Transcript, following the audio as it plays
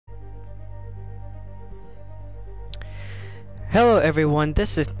Hello everyone,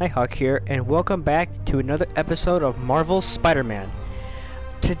 this is Nighthawk here, and welcome back to another episode of Marvel's Spider-Man.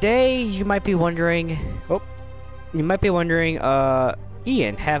 Today, you might be wondering,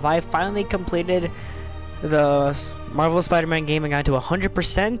 Ian, have I finally completed the Marvel Spider-Man game and got to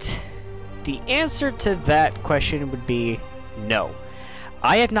 100%? The answer to that question would be no.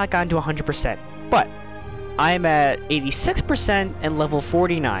 I have not gotten to 100%, but I'm at 86% and level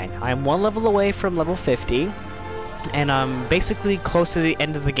 49. I'm one level away from level 50. And I'm basically close to the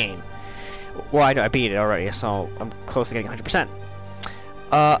end of the game. Well, I beat it already, so I'm close to getting 100%.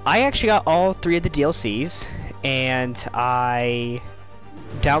 I actually got all 3 of the DLCs, and I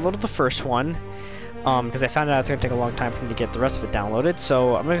downloaded the first one, because I found out it's going to take a long time for me to get the rest of it downloaded,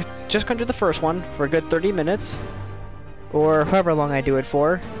 so I'm just going to do the first one for a good 30 minutes, or however long I do it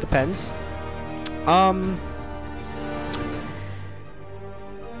for, depends. And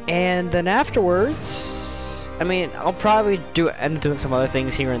then afterwards, I mean, I'll probably end up doing some other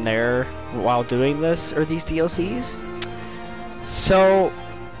things here and there while doing this, or these DLCs. So,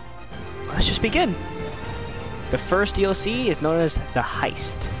 let's just begin. The first DLC is known as the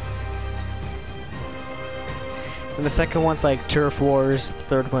Heist. And the second one's like Turf Wars, the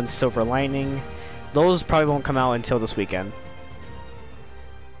third one's Silver Lining. Those probably won't come out until this weekend.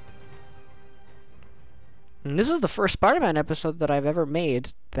 And this is the first Spider-Man episode that I've ever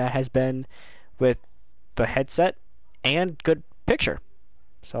made that has been with the headset and good picture,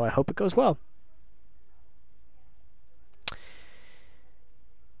 so I hope it goes well.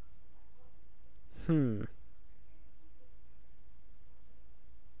 It's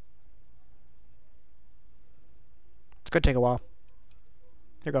gonna take a while.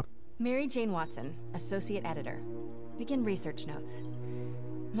 Here you go. Mary Jane Watson, Associate Editor. Begin research notes.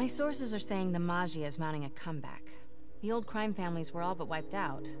 My sources are saying the Magia is mounting a comeback. The old crime families were all but wiped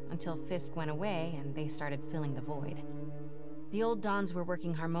out, until Fisk went away and they started filling the void. The old Dons were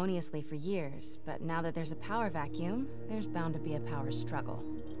working harmoniously for years, but now that there's a power vacuum, there's bound to be a power struggle.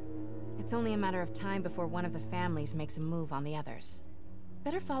 It's only a matter of time before one of the families makes a move on the others.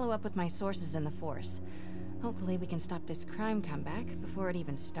 Better follow up with my sources in the Force. Hopefully we can stop this crime comeback before it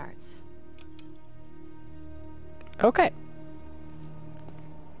even starts. Okay.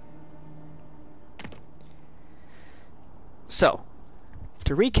 So,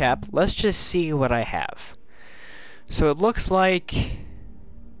 to recap, let's just see what I have. So it looks like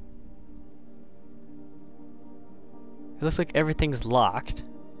everything's locked.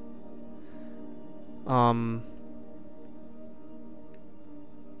 So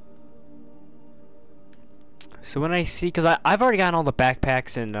when I see, because I've already gotten all the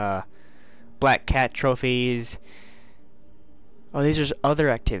backpacks and Black Cat trophies. Oh, these are other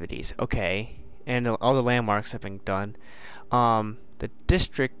activities. Okay, and all the landmarks have been done. The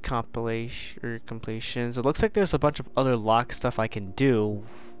district completions. It looks like there's a bunch of other lock stuff I can do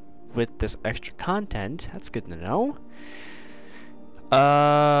with this extra content. That's good to know.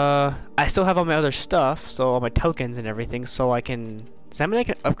 I still have all my other stuff, so all my tokens and everything, so I can... Does that mean I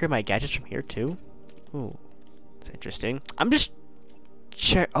can upgrade my gadgets from here too? Ooh, that's interesting. I'm just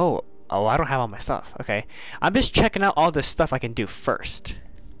Oh, I don't have all my stuff. Okay, I'm just checking out all this stuff I can do first.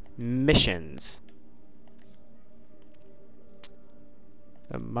 Missions.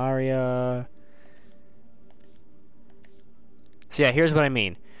 The Maria. So yeah, here's what I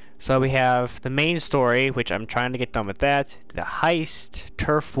mean. So we have the main story, which I'm trying to get done with that. The Heist,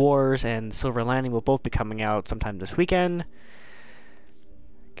 Turf Wars, and Silver Lining will both be coming out sometime this weekend.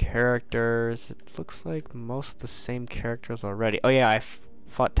 Characters. It looks like most of the same characters already. Oh yeah, I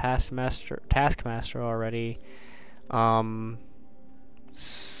fought Taskmaster already.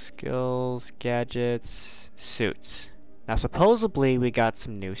 Skills, gadgets, suits. Now, supposedly, we got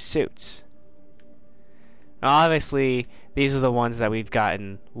some new suits. Now, obviously, these are the ones that we've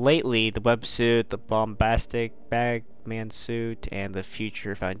gotten lately. The web suit, the bombastic Bagman suit, and the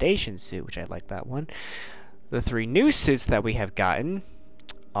future Foundation suit, which I like that one. The 3 new suits that we have gotten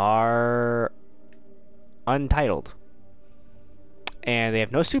are untitled. And they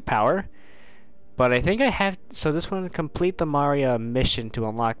have no suit power. But I think I have... So this one, complete the Maria mission to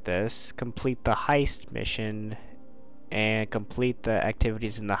unlock this. Complete the Heist mission... and complete the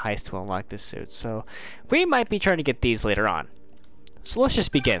activities in the heist to unlock this suit. So we might be trying to get these later on. So let's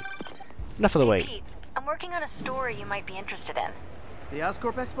just begin. Enough of the wait. Pete, I'm working on a story you might be interested in. The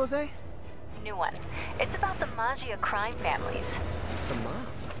Oscorp expose? New one. It's about the Magia crime families. The mob?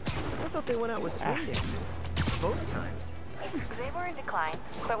 I thought they went out with swing dancing. Both times. They were in decline,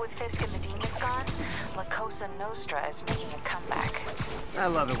 but with Fisk and the demons gone, La Cosa Nostra is making a comeback. I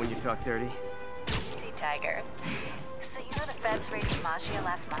love it when you talk dirty. Easy, Tiger. So you know the feds raided Magia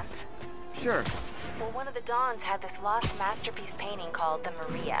last month? Sure. Well, one of the Dons had this lost masterpiece painting called the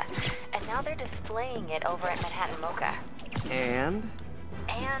Maria, and now they're displaying it over at Manhattan Mocha. And?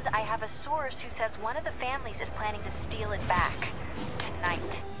 And I have a source who says one of the families is planning to steal it back. Tonight.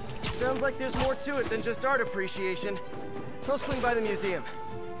 Sounds like there's more to it than just art appreciation. I'll swing by the museum.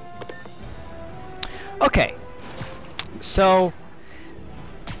 Okay. So,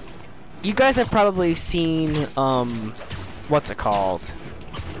 you guys have probably seen, what's it called?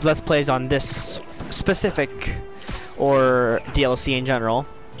 Let's Plays on this specific, or DLC in general.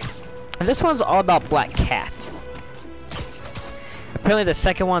 And this one's all about Black Cat. Apparently the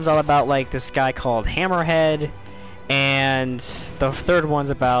second one's all about, like, this guy called Hammerhead, and the third one's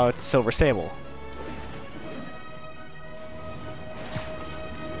about Silver Sable.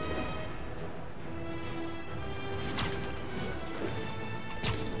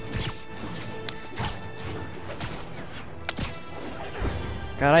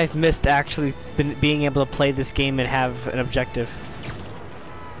 God, I've missed actually being able to play this game and have an objective.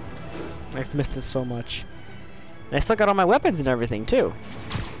 I've missed it so much. And I still got all my weapons and everything, too.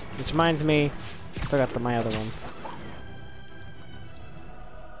 Which reminds me, I still got my other one.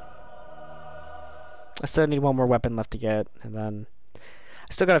 I still need one more weapon left to get, and then I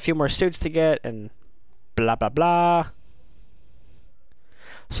still got a few more suits to get, and blah blah blah.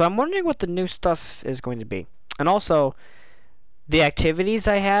 So I'm wondering what the new stuff is going to be. And also, the activities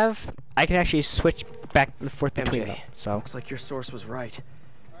I have, I can actually switch back and forth between them. So looks like your source was right.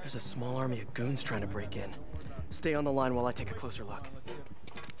 There's a small army of goons trying to break in. Stay on the line while I take a closer look.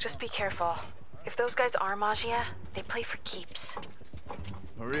 Just be careful. If those guys are Magia, they play for keeps.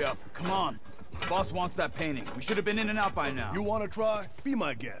 Hurry up, come on. Boss wants that painting. We should have been in and out by now. You want to try? Be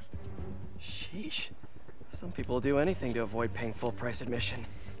my guest. Sheesh. Some people do anything to avoid paying full price admission.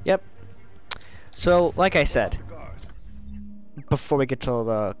 Yep. So, like I said, before we get to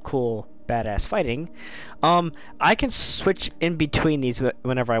the cool, badass fighting, I can switch in between these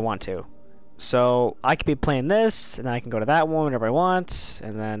whenever I want to. So, I could be playing this, and then I can go to that one whenever I want,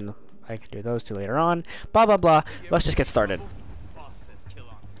 and then I can do those two later on. Blah, blah, blah. Let's just get started.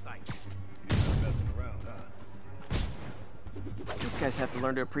 These guys have to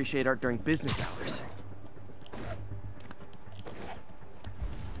learn to appreciate art during business hours.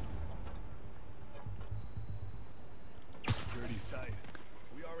 Security's tight.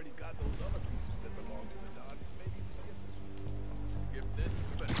 We already got those other pieces that belong to the Don. Maybe we skip this one. Skip this?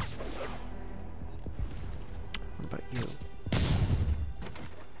 What about you?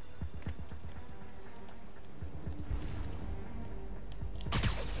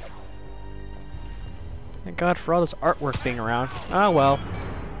 Thank God for all this artwork being around. Oh well.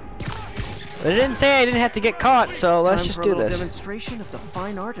 They didn't say I didn't have to get caught, so let's just do this. Demonstration of the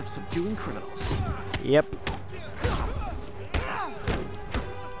fine art of subduing criminals. Yep.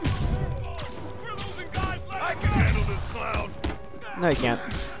 I can handle this clown. No, you can't.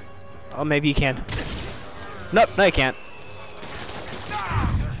 Oh, maybe you can. Nope, no, you can't.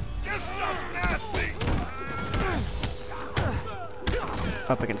 This stuff's nasty.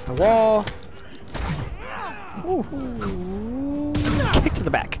 Up against the wall. Ooh. Kick to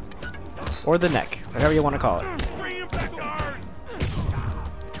the back. Or the neck. Whatever you want to call it. Bring him back to ours.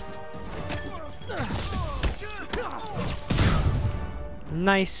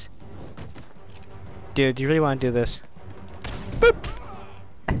 Nice. Dude, do you really want to do this? Boop.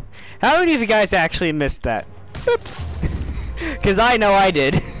 How many of you guys actually missed that? Because I know I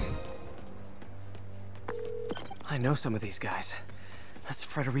did. I know some of these guys. That's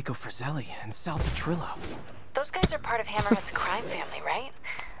Federico Frizzelli and Sal Petrillo. Those guys are part of Hammerhead's crime family, right?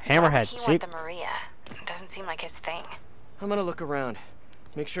 Hammerhead, He see? went the Maria. Doesn't seem like his thing. I'm gonna look around.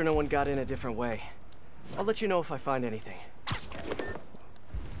 Make sure no one got in a different way. I'll let you know if I find anything.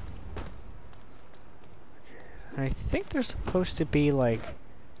 I think they're supposed to be like...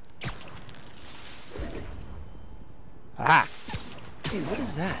 Aha! Hey, what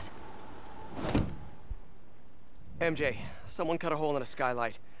is that? MJ, someone cut a hole in a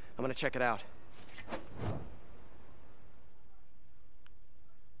skylight. I'm gonna check it out.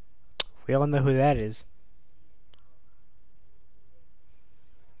 We all know who that is.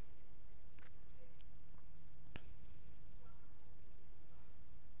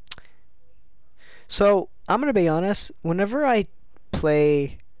 So, I'm gonna be honest, whenever I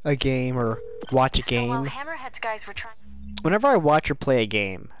play a game or watch a game... So while Hammerhead's guys were trying... Whenever I watch or play a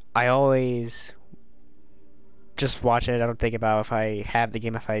game, I always just watch it. I don't think about if I have the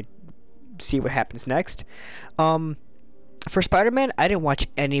game, if I see what happens next. For Spider-Man, I didn't watch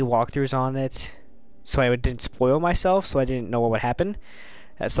any walkthroughs on it, so I didn't spoil myself, so I didn't know what would happen.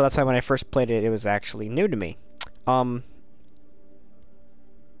 So that's why when I first played it, it was actually new to me.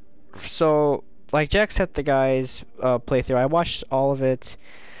 So like Jacksepticeye's playthrough, I watched all of it.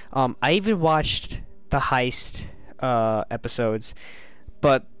 I even watched the Heist episodes,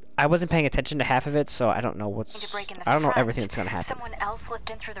 but I wasn't paying attention to half of it, so I don't know I don't know everything that's gonna happen. Someone else slipped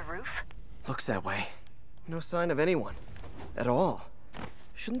in through the roof? Looks that way. No sign of anyone. At all.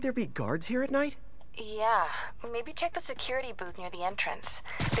 Shouldn't there be guards here at night? Yeah, maybe check the security booth near the entrance.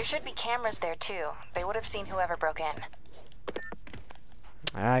 There should be cameras there too. They would have seen whoever broke in.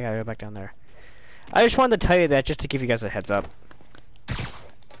 I gotta go back down there. I just wanted to tell you that just to give you guys a heads up.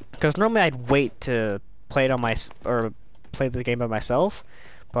 Because normally I'd wait to play it on play the game by myself,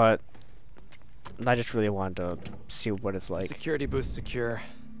 but I just really wanted to see what it's like. Security booth secure.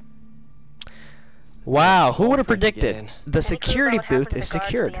 Wow, who would have predicted? in. The security booth is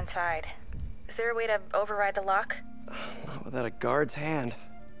secured. Inside. Is there a way to override the lock? Not without a guard's hand.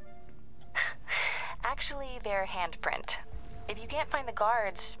 Actually, their handprint. If you can't find the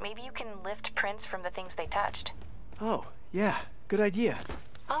guards, maybe you can lift prints from the things they touched. Oh, yeah, good idea.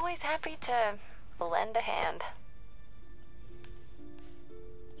 Always happy to lend a hand.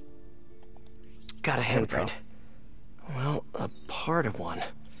 Got a handprint. Well, a part of one.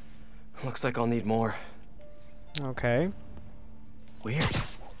 Looks like I'll need more. Okay. Weird.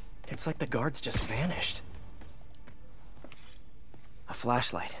 It's like the guards just vanished. A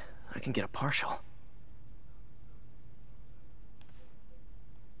flashlight. I can get a partial.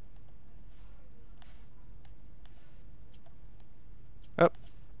 Oh.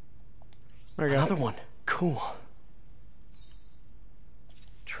 There we go. Another one. Cool.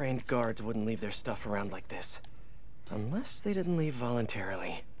 Trained guards wouldn't leave their stuff around like this. Unless they didn't leave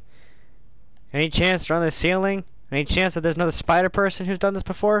voluntarily. Any chance they're on the ceiling? Any chance that there's another spider person who's done this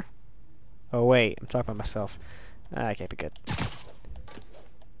before? Oh wait, I'm talking about myself. I can't be good.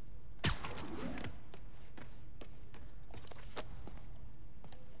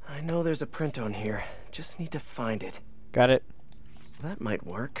 I know there's a print on here. Just need to find it. Got it. That might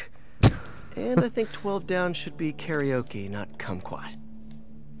work. And I think 12 down should be karaoke, not kumquat.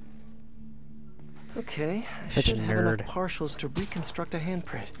 Okay, I Such a should have enough nerd. partials to reconstruct a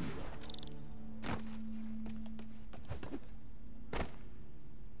handprint.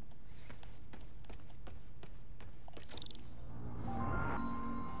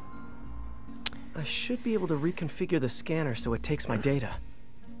 I should be able to reconfigure the scanner so it takes my data.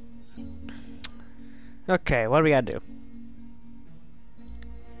 Okay, what do we gotta do?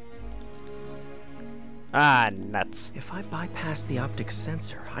 Ah, nuts. If I bypass the optic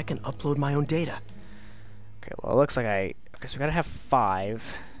sensor, I can upload my own data. Okay, well, it looks like okay, so we gotta have 5.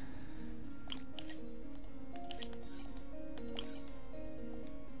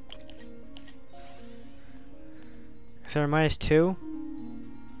 Is there a -2?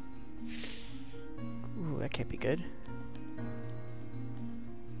 Ooh, that can't be good.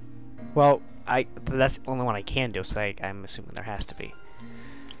 Well, that's the only one I can do, so I'm assuming there has to be.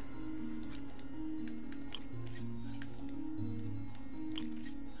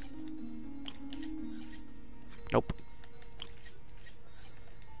 Nope.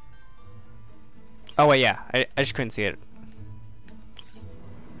 Oh wait, yeah. I just couldn't see it.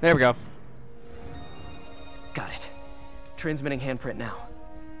 There we go. Got it. Transmitting handprint now.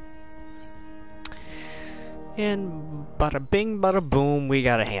 And bada bing, bada boom, we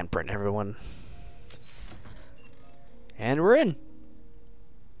got a handprint, everyone. And we're in.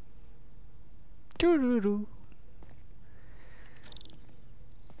 Doo-doo-doo.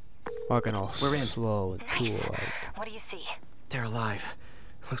 Walking all We're in. slow and cool. Nice. Like. What do you see? They're alive.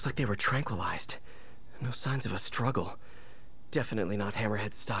 Looks like they were tranquilized. No signs of a struggle. Definitely not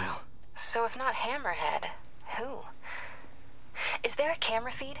Hammerhead style. So if not Hammerhead, who? Is there a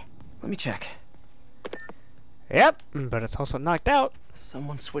camera feed? Let me check. Yep, but it's also knocked out.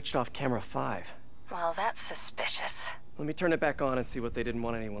 Someone switched off camera 5. Well, that's suspicious. Let me turn it back on and see what they didn't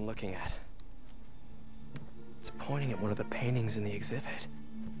want anyone looking at. It's pointing at one of the paintings in the exhibit.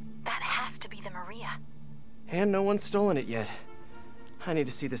 That has to be the Maria. And no one's stolen it yet. I need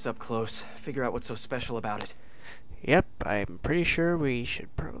to see this up close, figure out what's so special about it. Yep, I'm pretty sure we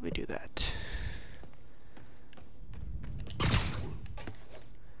should probably do that.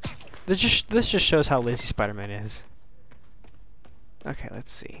 This just shows how lazy Spider-Man is. Okay,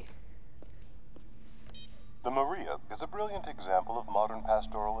 let's see. The Maria is a brilliant example of modern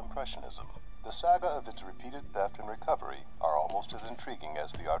pastoral impressionism. The saga of its repeated theft and recovery are almost as intriguing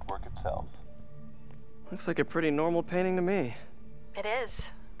as the artwork itself. Looks like a pretty normal painting to me. It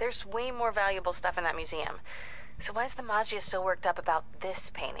is. There's way more valuable stuff in that museum. So why is the Maggia so worked up about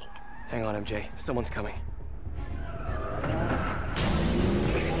this painting? Hang on, MJ. Someone's coming.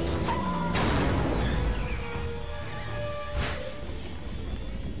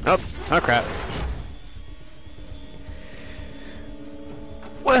 Oh crap.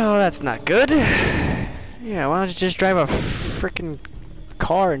 Well, that's not good. Yeah, why don't you just drive a freaking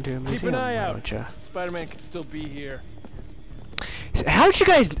car into a museum? Keep an eye why out. don't ya? Spider-Man could still be here. How did you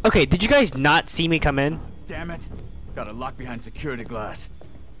guys... Okay, did you guys not see me come in? Damn it. Got a lock behind security glass.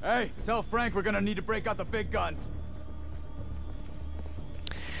 Hey, tell Frank we're gonna need to break out the big guns.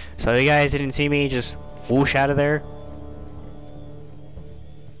 So you guys didn't see me just whoosh out of there?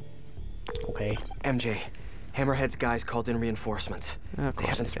 Okay. MJ, Hammerhead's guys called in reinforcements. Of They course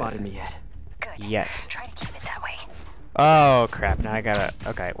haven't they spotted did. me yet. Good. Yet. Try to keep it that way. Oh, crap. Now I gotta...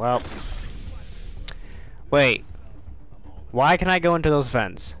 Okay, well... Wait. Why can I go into those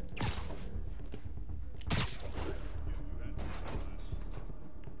vents?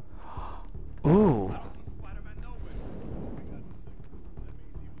 Ooh.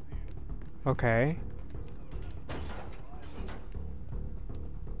 Okay.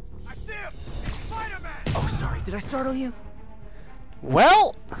 I see him! Spider-Man! Oh, sorry. Did I startle you?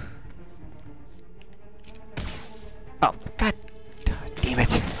 Well... Oh, god damn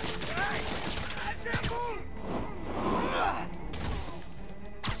it.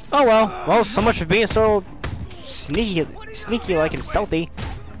 Oh well. Well, so much for being so sneaky like and stealthy.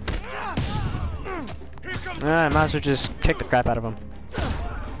 I might as well just kick the crap out of him.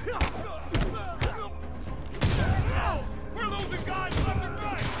 We're losing guys left and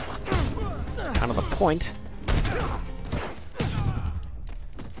right! That's kind of the point.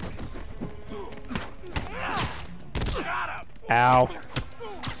 Ow.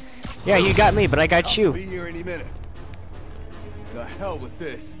 Yeah, you got me, but I got you. Be here any minute. The hell with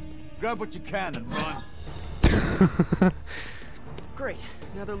this. Grab what you can and run. Great.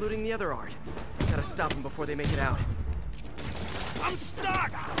 Now they're looting the other art. Gotta stop them before they make it out. I'm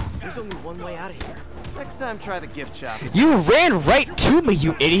stuck! There's only one way out of here. Next time, try the gift shop. You ran right to me,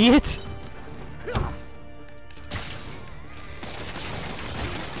 you idiot!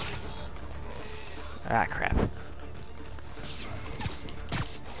 Ah, crap.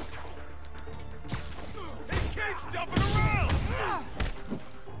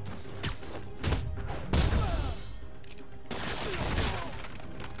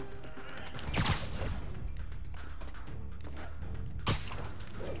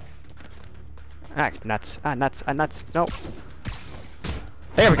 Ah, nuts. Ah, nuts. Ah, nuts. No.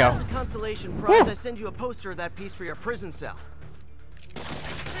 There we go. As a consolation prize, Woo. I send you a poster of that piece for your prison cell. Here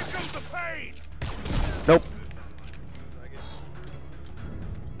comes the pain! Nope.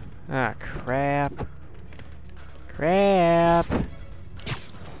 Ah, crap. Crap.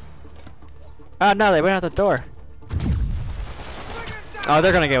 Oh, no, they went out the door. Oh,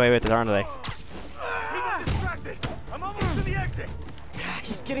 they're gonna get away with it, aren't they? Keep him distracted! I'm almost to the exit!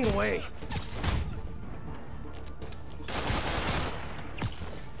 He's getting away.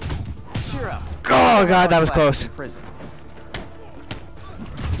 Cheer up. Oh, God, that was close. Prison.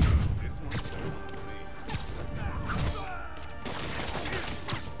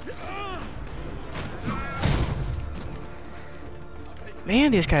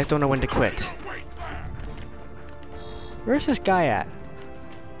 Man, these guys don't know when to quit. Where's this guy at?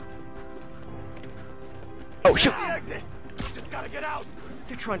 Oh, shoot! The exit! Just gotta get out!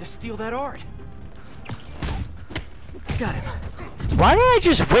 They're trying to steal that art. Got him. Why don't I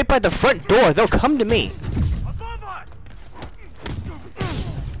just wait by the front door? They'll come to me. Above us!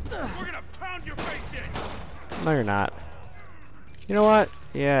 We're gonna pound your face in! No, you're not. You know what?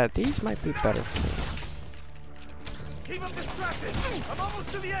 Yeah, these might be better for me. Keep him distracted! I'm almost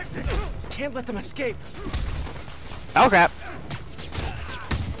to the exit! Can't let them escape. Oh, crap.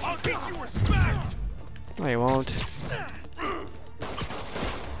 I'll teach you respect! No, you won't.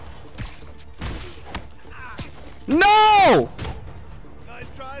 No! Nice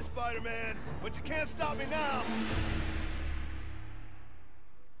try, Spider-Man, but you can't stop me now.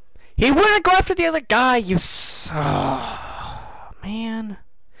 He wouldn't go after the other guy, you man.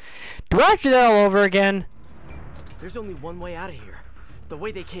 Do I have to do that all over again? There's only one way out of here. The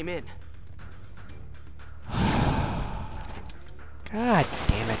way they came in. God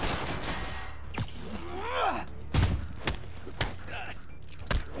damn it.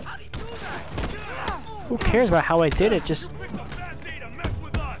 Who cares about how I did it? Just... Picked up that day to mess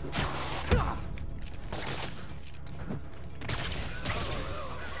with us!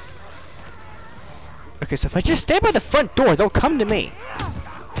 Okay, so if I just stay by the front door, they'll come to me.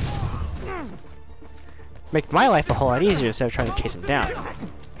 Make my life a whole lot easier instead of trying to chase him down.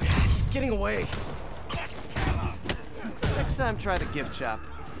 He's getting away. Next time, try the gift shop.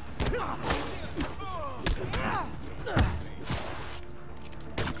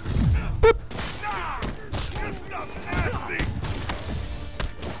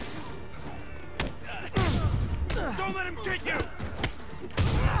 Don't let him get you!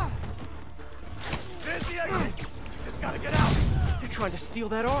 trying to steal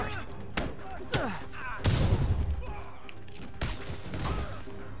that art. Am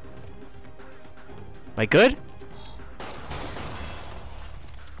I good?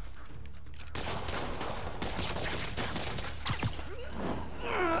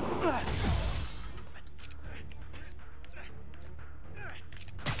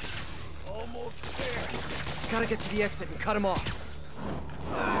 Almost there. Gotta get to the exit and cut him off.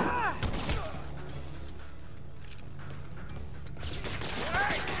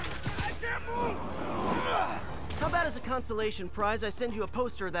 How about as a consolation prize, I send you a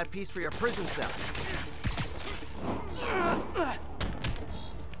poster of that piece for your prison cell?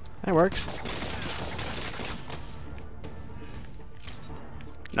 That works.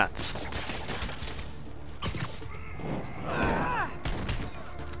 Nuts.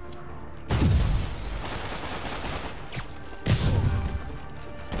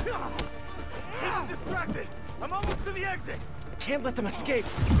 I'm distracted. I'm almost to the exit. I can't let them escape.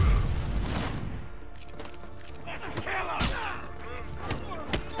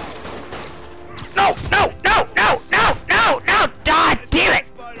 No! No! No! No! No! No! No! God damn it!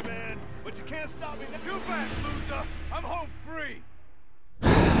 Spider-Man, but you can't stop me. Too bad, loser. I'm home free.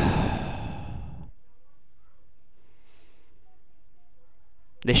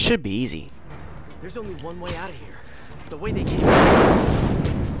 This should be easy. There's only one way out of here. The way they came out.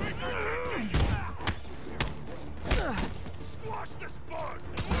 Squash this bug.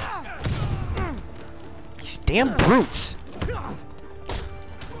 These damn brutes.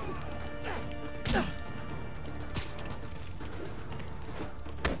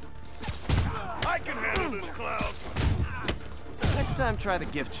 I can handle this cloud. Next time, try the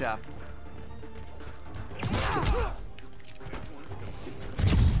gift shop.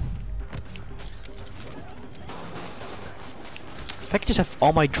 If I could just have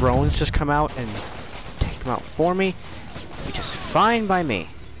all my drones just come out and take them out for me, it'd be just fine by me.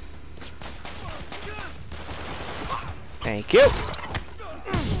 Thank you.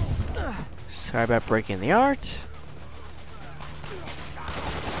 Sorry about breaking the art.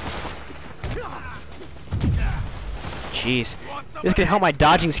 Jeez. This could help my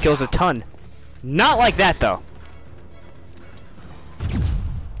dodging skills a ton. Not like that, though.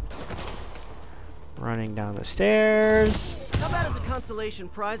 Running down the stairs. How about as a consolation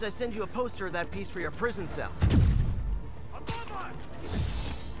prize, I send you a poster of that piece for your prison cell?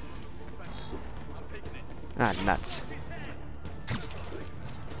 Ah, nuts.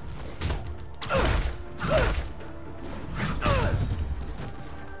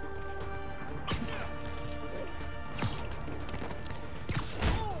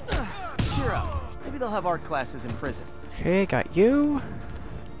 Cheer up. Maybe they'll have art classes in prison. Okay, got you.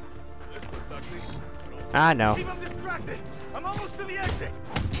 This looks ugly. Ah, no. Keep them distracted. I'm almost to the exit.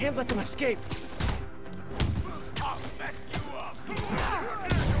 Can't let them escape. I'll mess you up.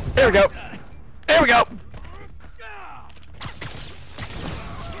 There we go. There we go.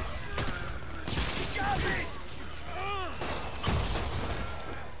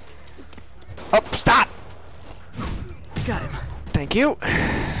 Oh, stop. Got him. Thank you.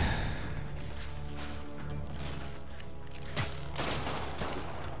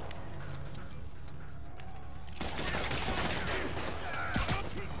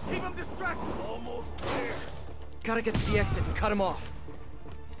 Keep them distracted. Almost there. Gotta get to the exit and cut him off.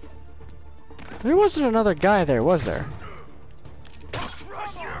 There wasn't another guy there, was there?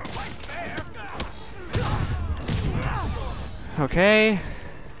 Crush you right there. Okay.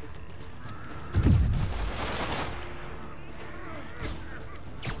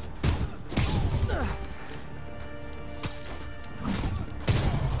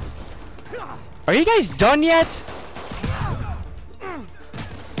 Are you guys done yet?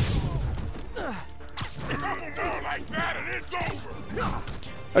 Like that and it's over.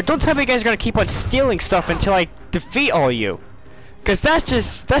 Or don't tell me you guys are gonna keep on stealing stuff until I defeat all of you. Cause that's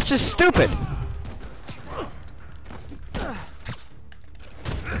just stupid.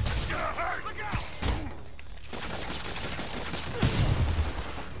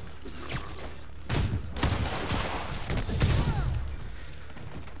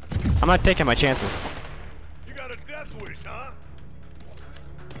 I'm not taking my chances. You got a death wish, huh?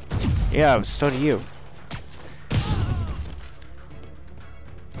 Yeah, so do you.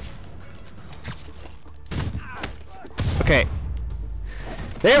 Okay.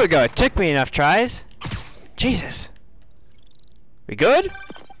 There we go. It took me enough tries. Jesus. We good?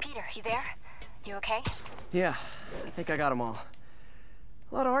 Peter, you there? You okay? Yeah, I think I got them all.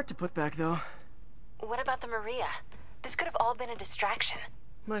 A lot of art to put back, though. What about the Maria? This could have all been a distraction.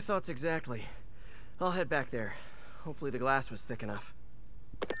 My thoughts exactly. I'll head back there. Hopefully the glass was thick enough.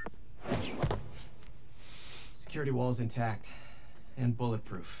 Security wall's intact. and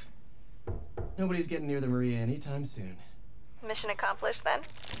bulletproof. Nobody's getting near the Maria anytime soon. Mission accomplished then?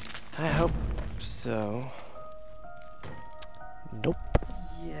 I hope so. Nope.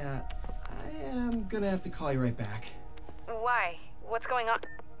 Yeah, I am gonna have to call you right back. Why? What's going on?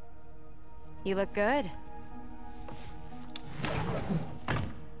 You look good.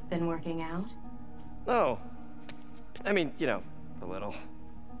 Been working out? Oh. I mean, you know, a little.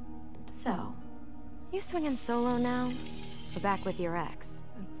 So, you swinging solo now? Or back with your ex?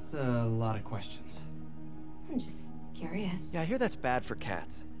 It's a lot of questions. I'm just curious. Yeah, I hear that's bad for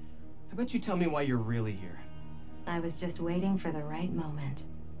cats. How about you tell me why you're really here? I was just waiting for the right moment.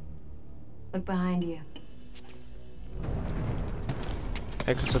 Look behind you.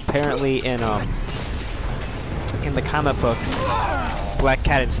 Because apparently in the comic books, Black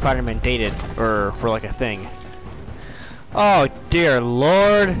Cat and Spider-Man dated, or were like a thing. Oh dear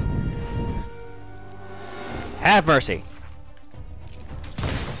Lord! Have mercy.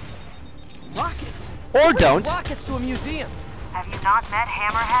 Rockets! Or don't. Rockets to a museum! Have you not met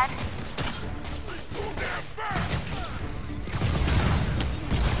Hammerhead?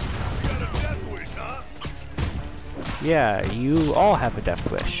 Got a death wish, huh? Yeah, you all have a death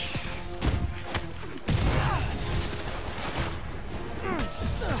wish.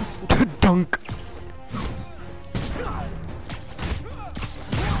 Dunk.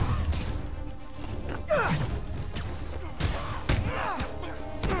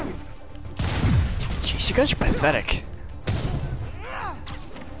 Jeez, you guys are pathetic.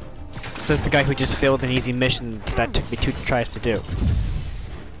 Says the guy who just failed an easy mission that took me 2 tries to do.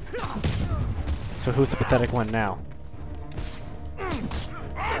 So who's the pathetic one now?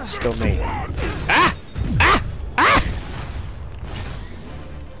 Still me. Ah! Ah! Ah!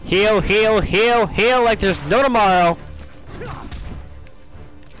 Heal, heal, heal, heal like there's no tomorrow.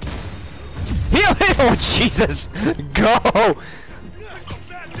 Heal, heal! Oh, Jesus! Go!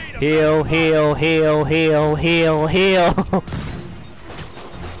 Heal, heal, heal, heal, heal, heal.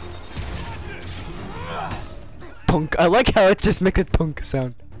 Punk. I like how it just makes a punk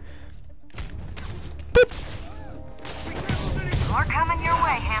sound. Boop. More coming your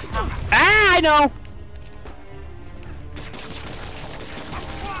way, handsome. Ah, I know.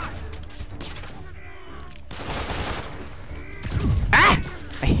 Ah!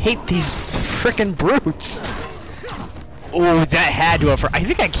 I hate these frickin' brutes. Oh, that had to have. I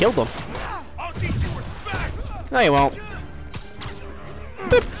think I killed them. I'll teach you respect. No, you won't.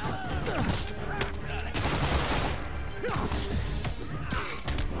 Boop.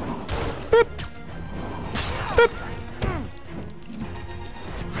 Boop. Boop.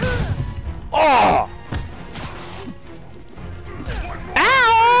 Oh!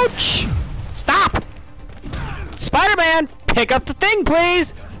 Ouch! Stop! Spider-Man, pick up the thing,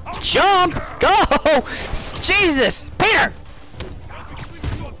 please! Jump! Go! Jesus! Peter!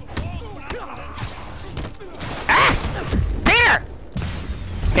 Ah! Peter!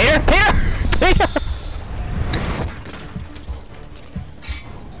 Peter! Peter! Peter!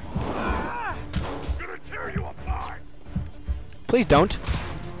 Gonna tear you apart. Please don't.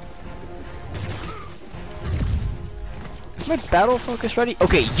 Is my battle focus ready?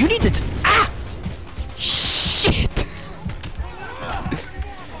 Okay, you need to. Ah! Shit!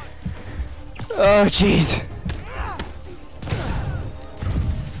 Oh, jeez.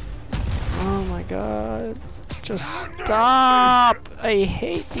 Oh my god. Just stop! I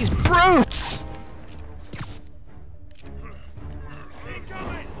hate these brutes!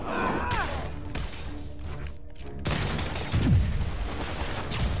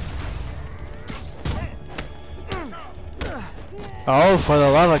 Oh, for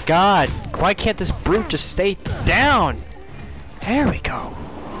the love of God! Why can't this brute just stay down? There we go.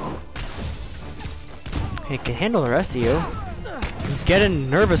 He can handle the rest of you. I'm getting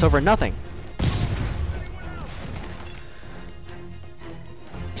nervous over nothing.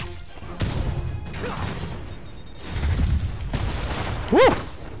 Woo!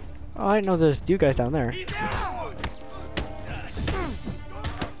 Oh, I didn't know there's you guys down there.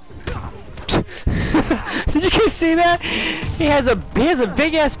 Did you guys see that? He has a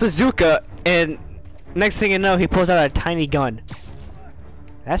big ass bazooka, and next thing you know, he pulls out a tiny gun.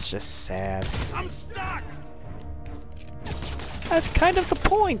 That's just sad. I'm stuck. That's kind of the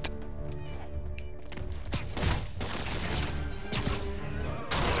point.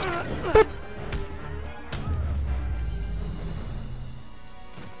 Boop.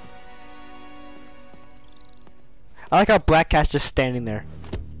 I like how Black Cat's just standing there.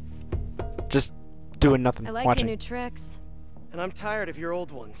 Just doing nothing, I like watching. your new tricks. And I'm tired of your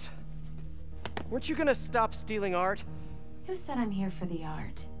old ones. Weren't you gonna stop stealing art? Who said I'm here for the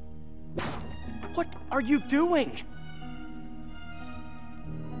art? What are you doing?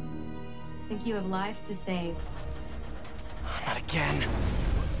 Think you have lives to save. Not again.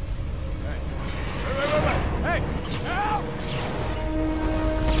 Hey! Help!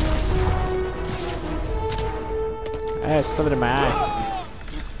 I have something in my eye.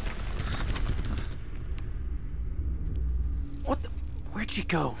 What the? Where'd she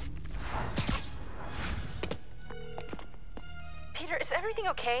go? Peter, is everything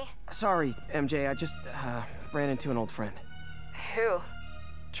okay? Sorry, MJ. I just ran into an old friend. Who?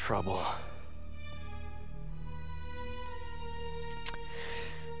 Trouble.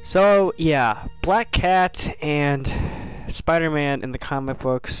 So yeah, Black Cat and Spider-Man in the comic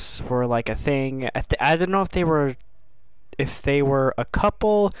books were like a thing. I don't know if they were a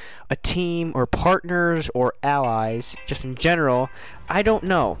couple, a team, or partners, or allies, just in general. I don't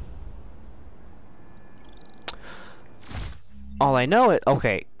know. All I know is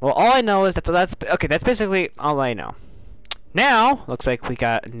all I know is that's basically all I know. Now looks like we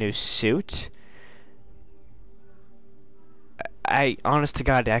got a new suit. I honest to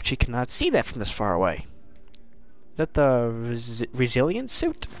God actually cannot see that from this far away. Is that the resilience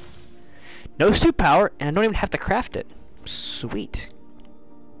suit? No suit power, and I don't even have to craft it. Sweet.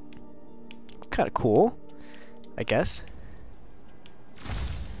 Kind of cool, I guess.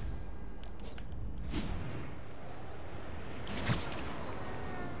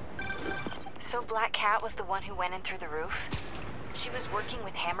 So Black Cat was the one who went in through the roof? She was working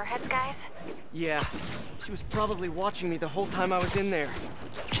with Hammerhead's guys? Yeah, she was probably watching me the whole time I was in there.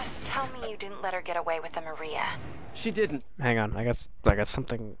 Just tell me you didn't let her get away with the Maria. She didn't. Hang on, I got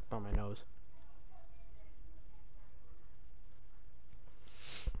something on my nose.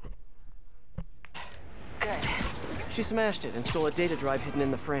 Good. She smashed it and stole a data drive hidden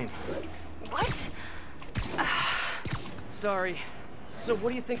in the frame. What? Sorry. So what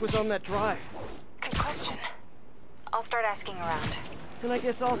do you think was on that drive? Good question. I'll start asking around. Then I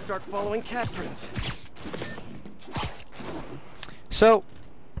guess I'll start following cat prints. So,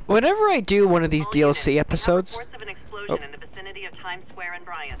 whenever I do one of these DLC episodes... Reports of an explosion in the vicinity of Times Square and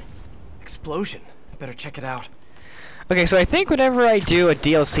Bryant. Explosion? Better check it out. Okay, so I think whenever I do a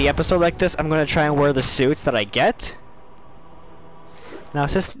DLC episode like this, I'm going to try and wear the suits that I get. Now,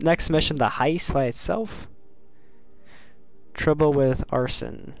 is this next mission the heist by itself? Trouble with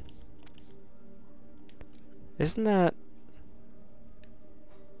arson. Isn't that...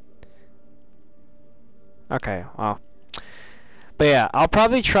 Okay, well. But yeah, I'll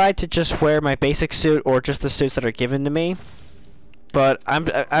probably try to just wear my basic suit or just the suits that are given to me. But I'm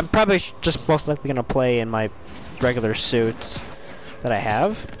probably just most likely going to play in my regular suits that I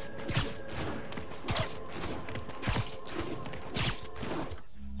have.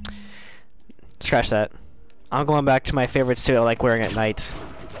 Scratch that. I'm going back to my favorite suit I like wearing at night.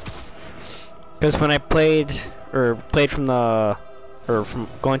 Because when I played from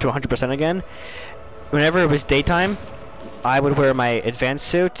going to 100% again, whenever it was daytime, I would wear my advanced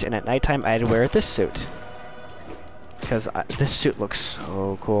suit, and at nighttime I'd wear this suit. Because this suit looks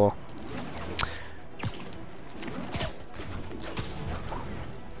so cool.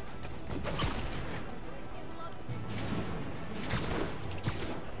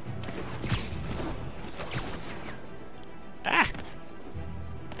 Ah!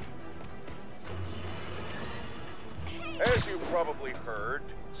 As you probably heard,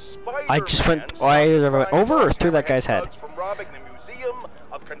 I just went either over or through that guy's head. From robbing the Museum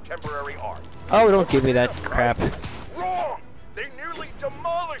of Contemporary Art. Oh, don't give me that crap. Wrong! They nearly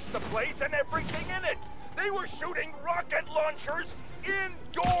demolished the place and everything in it! They were shooting rocket launchers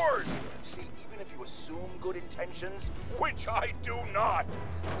indoors! See, even if you assume good intentions, which I do not,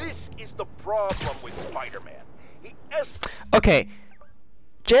 this is the problem with Spider-Man. Okay,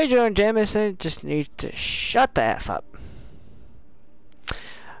 J. Jonah Jameson just needs to shut the F up.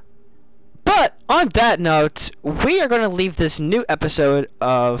 But, on that note, we are going to leave this new episode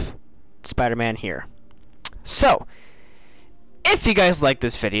of Spider-Man here. So, if you guys like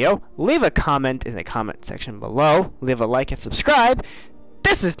this video, leave a comment in the comment section below, leave a like and subscribe.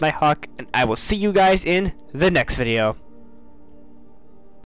 This is Nighthawk, and I will see you guys in the next video.